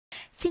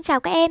Xin chào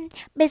các em,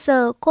 bây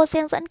giờ cô sẽ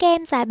hướng dẫn các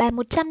em giải bài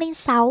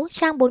 106,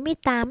 trang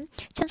 48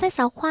 trong sách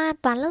giáo khoa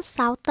toán lớp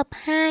 6 tập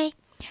 2.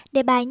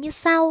 Đề bài như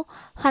sau,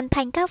 hoàn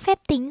thành các phép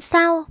tính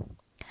sau.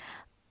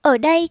 Ở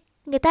đây,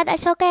 người ta đã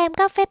cho các em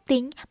các phép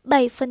tính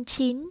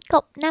 7/9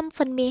 cộng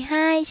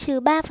 5/12 trừ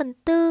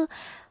 3/4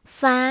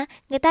 và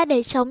người ta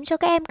để trống cho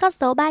các em các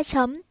dấu 3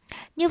 chấm.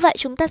 Như vậy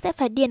chúng ta sẽ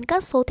phải điền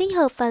các số thích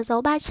hợp vào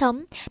dấu 3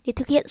 chấm để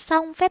thực hiện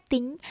xong phép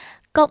tính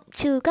cộng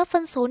trừ các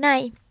phân số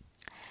này.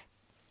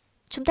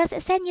 Chúng ta sẽ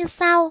xét như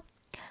sau.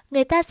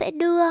 Người ta sẽ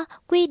đưa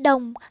quy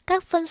đồng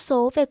các phân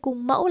số về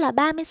cùng mẫu là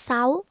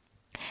 36.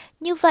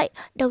 Như vậy,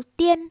 đầu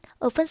tiên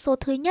ở phân số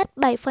thứ nhất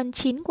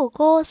 7/9 của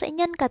cô sẽ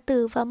nhân cả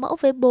tử và mẫu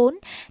với 4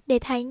 để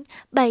thành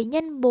 7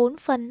 x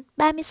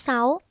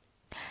 4/36.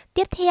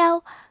 Tiếp theo,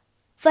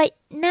 vậy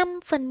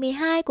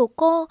 5/12 của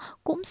cô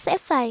cũng sẽ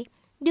phải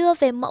đưa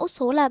về mẫu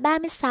số là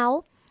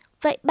 36.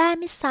 Vậy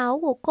 36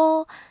 của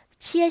cô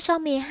chia cho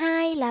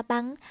 12 là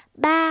bằng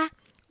 3.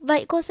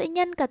 Vậy cô sẽ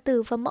nhân cả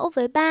tử và mẫu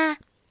với 3.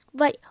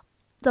 Vậy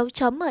dấu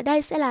chấm ở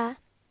đây sẽ là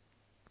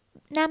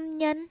 5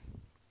 x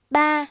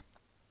 3.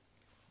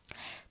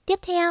 Tiếp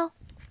theo,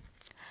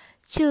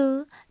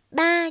 trừ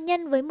 3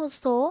 nhân với một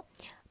số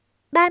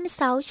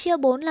 36 chia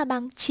 4 là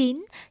bằng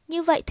 9.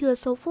 Như vậy thừa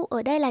số phụ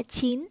ở đây là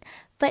 9.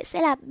 Vậy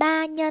sẽ là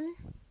 3 x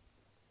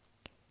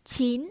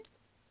 9.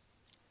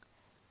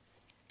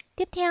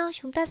 Tiếp theo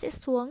chúng ta sẽ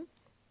xuống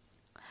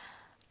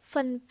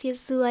phần phía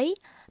dưới.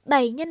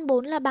 7 x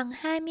 4 là bằng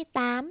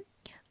 28.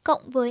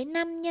 Cộng với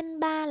 5 x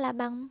 3 là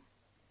bằng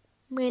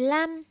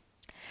 15.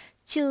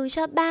 Trừ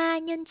cho 3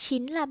 x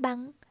 9 là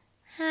bằng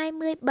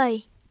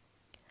 27.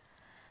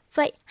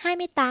 Vậy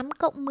 28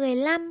 cộng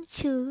 15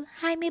 trừ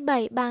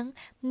 27 bằng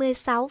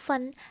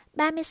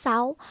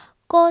 16/36.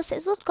 Cô sẽ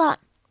rút gọn.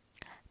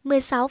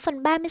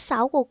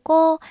 16/36 của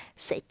cô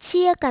sẽ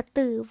chia cả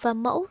tử và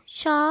mẫu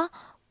cho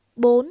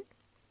 4.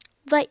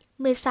 Vậy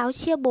 16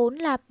 chia 4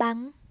 là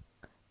bằng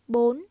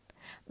 4.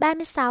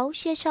 36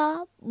 chia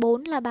cho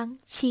 4 là bằng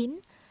 9.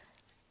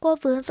 Cô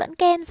vừa hướng dẫn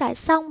các em giải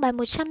xong bài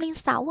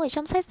 106 ở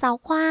trong sách giáo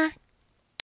khoa.